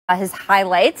his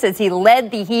highlights as he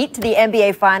led the Heat to the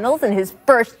NBA Finals in his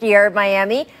first year at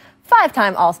Miami.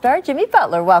 Five-time All-Star Jimmy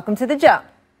Butler, welcome to the Jump.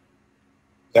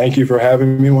 Thank you for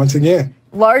having me once again.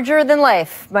 Larger than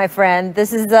life, my friend.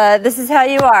 This is how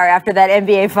you are after that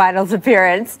NBA Finals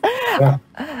appearance. Yeah.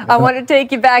 I want to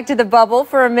take you back to the bubble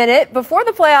for a minute. Before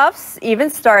the playoffs even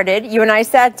started, you and I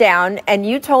sat down and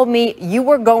you told me you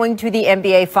were going to the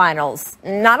NBA Finals.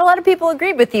 Not a lot of people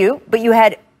agreed with you, but you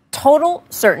had total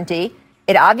certainty.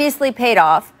 It obviously paid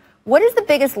off. What is the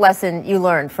biggest lesson you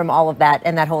learned from all of that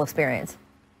and that whole experience?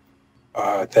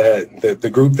 That the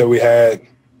group that we had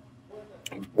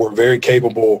were very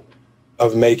capable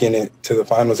of making it to the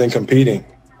finals and competing.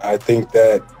 I think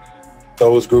that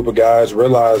those group of guys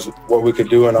realized what we could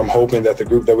do, and I'm hoping that the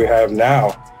group that we have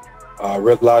now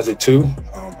realize it too.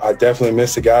 I definitely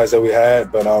miss the guys that we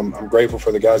had, but I'm grateful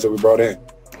for the guys that we brought in.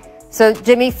 So,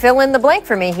 Jimmy, fill in the blank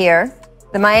for me here.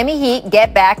 The Miami Heat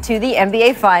get back to the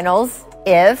NBA Finals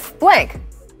if blank.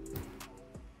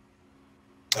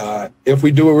 If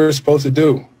we do what we're supposed to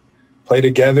do, play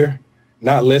together,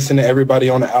 not listen to everybody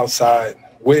on the outside,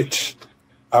 which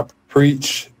I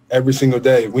preach every single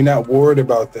day. We're not worried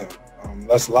about them.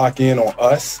 Let's lock in on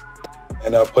us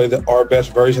and play our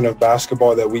best version of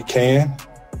basketball that we can.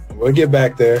 We'll get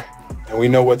back there, and we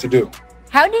know what to do.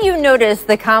 How do you notice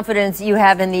the confidence you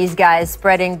have in these guys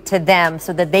spreading to them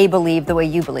so that they believe the way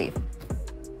you believe?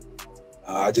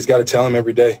 I just got to tell them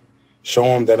every day, show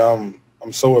them that I'm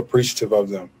so appreciative of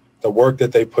them, the work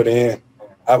that they put in.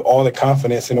 I have all the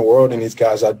confidence in the world in these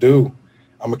guys. I do.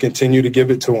 I'm going to continue to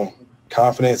give it to them.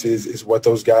 Confidence is what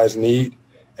those guys need,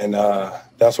 and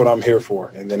that's what I'm here for.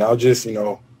 And then I'll just,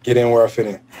 get in where I fit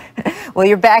in. Well,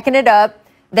 you're backing it up.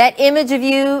 That image of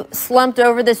you slumped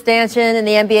over the stanchion in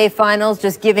the NBA Finals,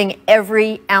 just giving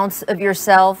every ounce of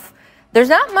yourself. There's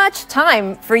not much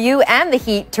time for you and the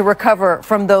Heat to recover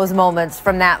from those moments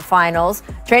from that Finals.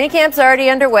 Training camp's already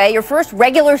underway. Your first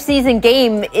regular season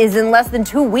game is in less than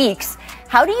 2 weeks.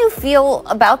 How do you feel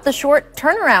about the short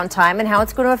turnaround time and how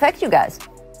it's going to affect you guys?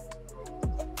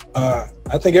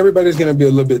 I think everybody's going to be a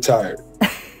little bit tired.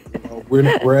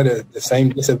 We're at the same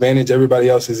disadvantage everybody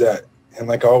else is at. And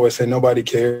like I always say, nobody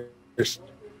cares.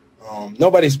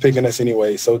 Nobody's picking us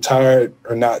anyway. So tired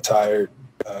or not tired,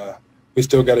 we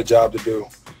still got a job to do.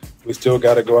 We still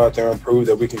got to go out there and prove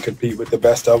that we can compete with the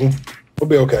best of them. We'll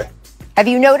be okay. Have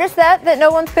you noticed that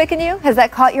no one's picking you? Has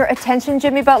that caught your attention,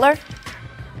 Jimmy Butler?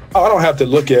 I don't have to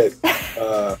look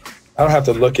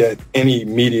at any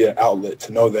media outlet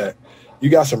to know that. You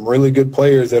got some really good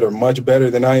players that are much better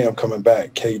than I am coming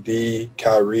back. KD,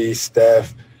 Kyrie,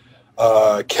 Steph,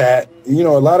 Cat. A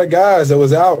lot of guys that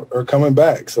was out are coming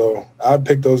back. So I'd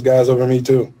pick those guys over me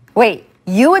too. Wait,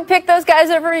 you would pick those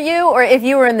guys over you? Or if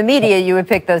you were in the media, you would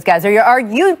pick those guys? Or are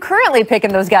you currently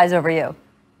picking those guys over you?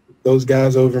 Those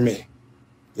guys over me.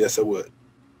 Yes, I would.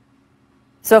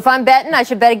 So if I'm betting, I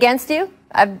should bet against you?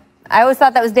 I always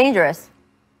thought that was dangerous.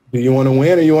 Do you want to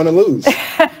win or you want to lose?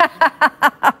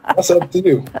 That's up to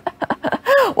you.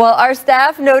 Well, our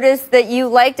staff noticed that you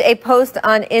liked a post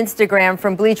on Instagram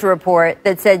from Bleacher Report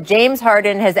that said James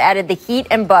Harden has added the Heat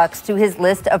and Bucks to his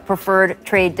list of preferred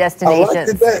trade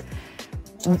destinations.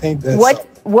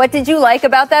 What did you like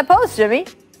about that post, Jimmy?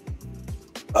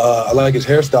 I like his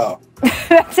hairstyle.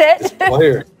 That's it? His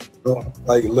player.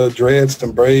 Like little dreads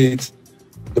and braids.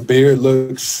 The beard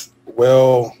looks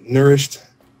well nourished.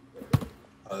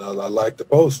 I like the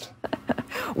post.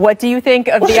 What do you think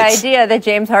of the idea that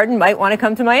James Harden might want to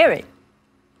come to Miami?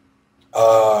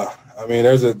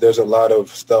 There's a lot of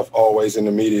stuff always in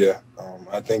the media.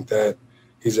 I think that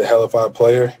he's a hellified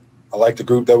player. I like the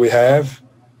group that we have.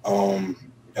 To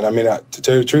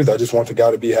tell you the truth, I just want the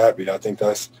guy to be happy. I think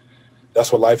that's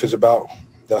what life is about.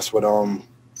 That's what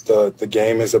the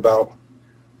game is about.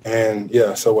 And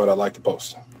yeah, so what? I like the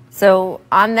post. So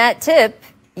on that tip,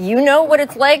 you know what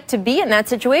it's like to be in that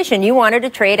situation. You wanted to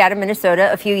trade out of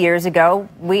Minnesota a few years ago.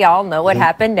 We all know what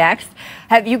happened next.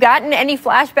 Have you gotten any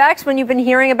flashbacks when you've been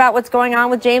hearing about what's going on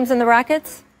with James and the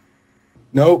Rockets?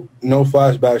 Nope, no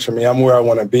flashbacks for me. I'm where I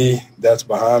want to be. That's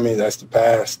behind me. That's the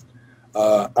past.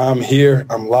 I'm here.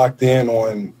 I'm locked in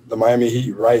on the Miami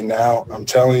Heat right now. I'm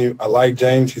telling you, I like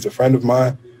James. He's a friend of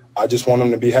mine. I just want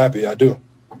him to be happy. I do.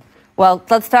 Well,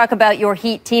 let's talk about your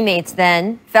Heat teammates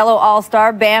then. Fellow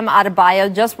All-Star Bam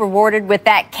Adebayo just rewarded with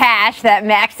that cash, that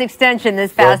max extension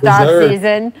this past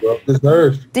offseason. Well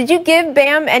deserved. Did you give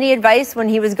Bam any advice when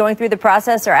he was going through the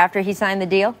process or after he signed the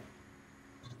deal?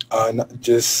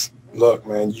 Just look,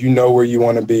 man, you know where you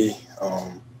want to be.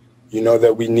 You know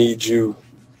that we need you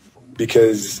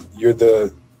because you're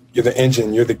the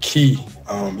engine, you're the key.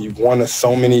 You've won us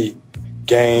so many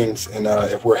games, and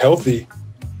if we're healthy,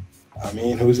 I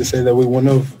mean, who's to say that we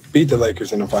wouldn't have beat the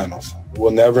Lakers in the finals?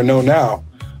 We'll never know now,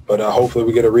 but hopefully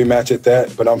we get a rematch at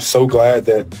that. But I'm so glad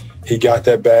that he got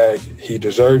that bag. He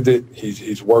deserved it.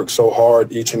 He's worked so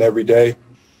hard each and every day,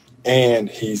 and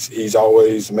he's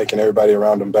always making everybody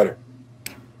around him better.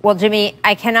 Well, Jimmy,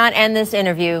 I cannot end this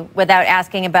interview without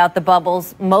asking about the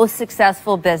Bubble's most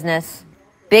successful business,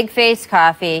 Big Face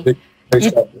Coffee.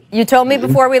 You told me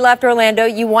before we left Orlando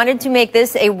you wanted to make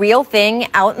this a real thing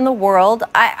out in the world.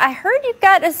 I heard you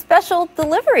got a special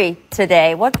delivery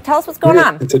today. Tell us what's going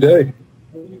on. Today,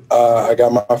 I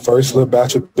got my first little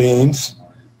batch of beans.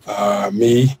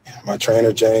 Me, my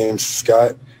trainer, James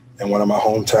Scott, and one of my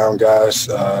hometown guys,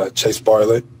 Chase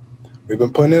Bartlett. We've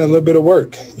been putting in a little bit of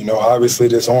work. You know, obviously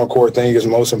this on-court thing is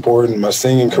most important. My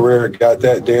singing career got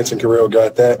that, dancing career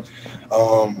got that.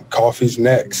 Coffee's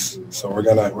next, so we're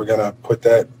gonna put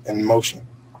that in motion.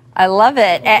 I love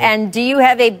it. And do you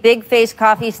have a Big Face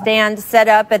Coffee stand set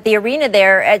up at the arena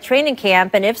there at training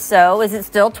camp? And if so, is it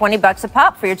still $20 a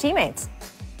pop for your teammates?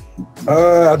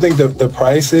 I think the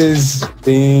price is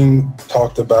being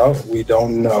talked about. We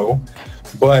don't know.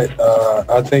 But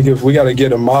I think if we got to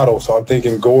get a model, so I'm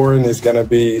thinking Goran is going to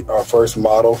be our first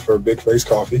model for Big Face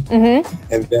Coffee, and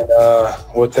then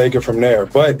we'll take it from there.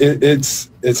 But it's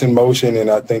in motion, and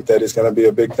I think that it's going to be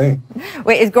a big thing.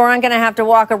 Wait, is Goran going to have to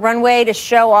walk a runway to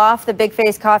show off the Big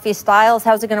Face Coffee styles?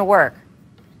 How's it going to work?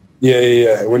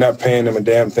 Yeah. We're not paying him a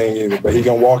damn thing either, but he's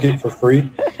going to walk it for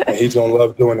free, and he's going to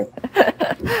love doing it.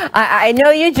 I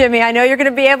know you, Jimmy. I know you're going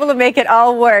to be able to make it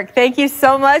all work. Thank you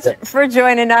so much for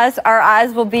joining us. Our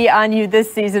eyes will be on you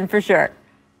this season for sure.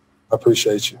 I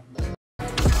appreciate you.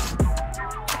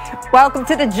 Welcome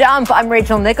to The Jump. I'm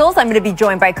Rachel Nichols. I'm going to be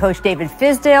joined by Coach David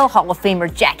Fizdale, Hall of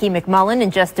Famer Jackie McMullen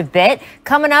in just a bit.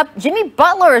 Coming up, Jimmy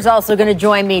Butler is also going to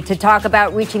join me to talk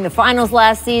about reaching the finals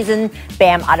last season,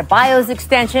 Bam Adebayo's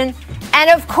extension, and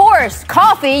of course,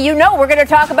 coffee. You know we're going to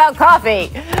talk about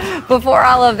coffee. Before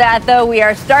all of that, though, we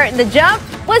are starting The Jump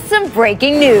with some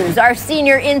breaking news. Our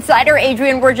senior insider,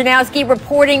 Adrian Wojnarowski,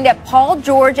 reporting that Paul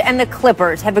George and the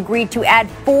Clippers have agreed to add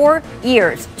 4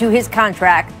 years to his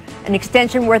contract, an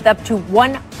extension worth up to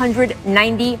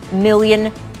 $190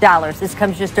 million. This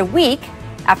comes just a week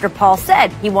after Paul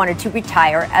said he wanted to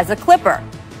retire as a Clipper.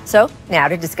 So now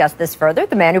to discuss this further,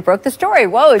 the man who broke the story,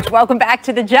 Woj, welcome back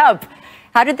to The Jump.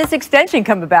 How did this extension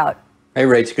come about? Hey,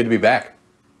 Rach, good to be back.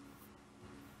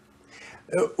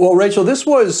 Well, Rachel, this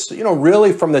was,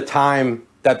 really from the time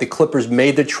that the Clippers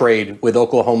made the trade with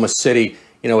Oklahoma City,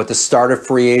 at the start of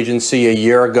free agency a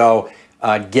year ago.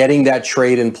 Getting that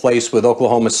trade in place with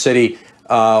Oklahoma City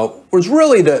was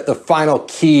really the final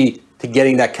key to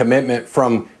getting that commitment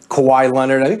from Kawhi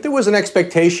Leonard. I think there was an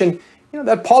expectation,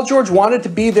 that Paul George wanted to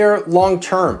be there long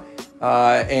term.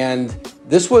 And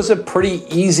this was a pretty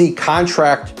easy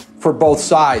contract for both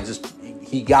sides.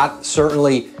 He got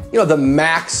certainly, the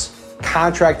max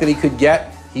contract that he could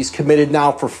get. He's committed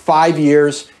now for 5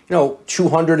 years,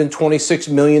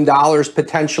 $226 million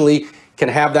potentially. Can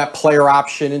have that player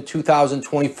option in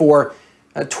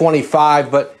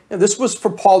 2024-25. But this was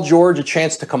for Paul George, a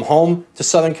chance to come home to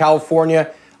Southern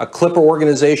California, a Clipper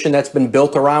organization that's been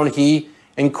built around he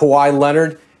and Kawhi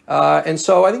Leonard. And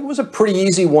so I think it was a pretty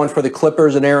easy one for the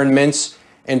Clippers and Aaron Mintz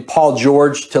and Paul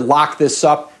George to lock this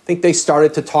up. I think they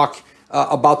started to talk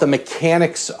about the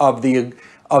mechanics of the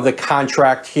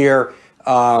contract here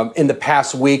in the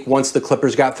past week once the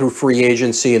Clippers got through free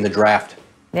agency and the draft.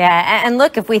 Yeah, and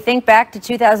look, if we think back to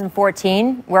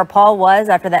 2014, where Paul was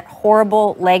after that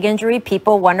horrible leg injury,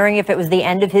 people wondering if it was the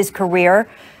end of his career.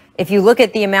 If you look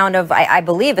at the amount of, I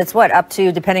believe it's up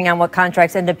to, depending on what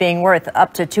contracts end up being worth,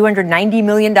 up to $290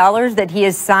 million that he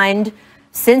has signed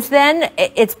since then,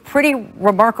 it's pretty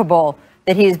remarkable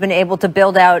that he has been able to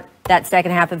build out that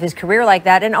second half of his career like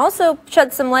that, and also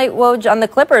shed some light, Woj, on the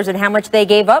Clippers and how much they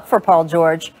gave up for Paul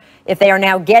George if they are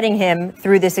now getting him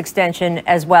through this extension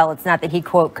as well. It's not that he,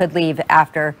 quote, could leave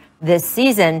after this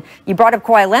season. You brought up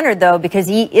Kawhi Leonard, though, because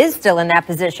he is still in that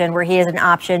position where he has an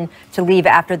option to leave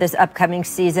after this upcoming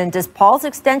season. Does Paul's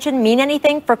extension mean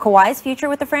anything for Kawhi's future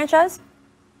with the franchise?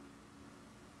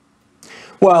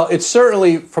 Well, it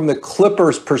certainly, from the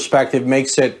Clippers' perspective,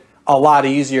 makes it a lot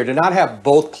easier to not have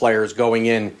both players going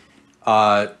in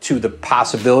to the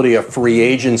possibility of free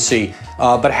agency.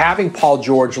 But having Paul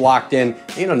George locked in,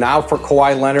 now for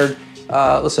Kawhi Leonard,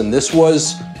 listen, this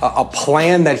was a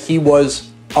plan that he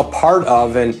was a part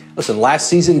of. And listen, last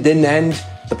season didn't end.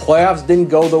 The playoffs didn't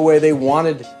go the way they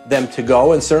wanted them to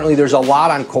go. And certainly there's a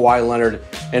lot on Kawhi Leonard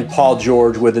and Paul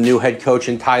George with the new head coach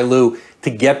in Ty Lue to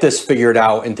get this figured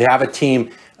out and to have a team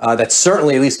that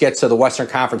certainly at least gets to the Western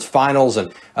Conference Finals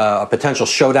and a potential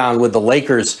showdown with the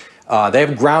Lakers They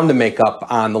have ground to make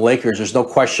up on the Lakers. There's no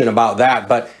question about that.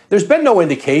 But there's been no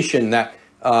indication that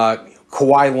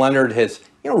Kawhi Leonard has,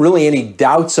 really any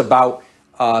doubts about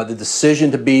the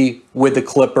decision to be with the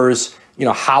Clippers,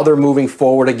 how they're moving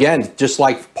forward. Again, just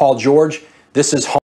like Paul George, this is home.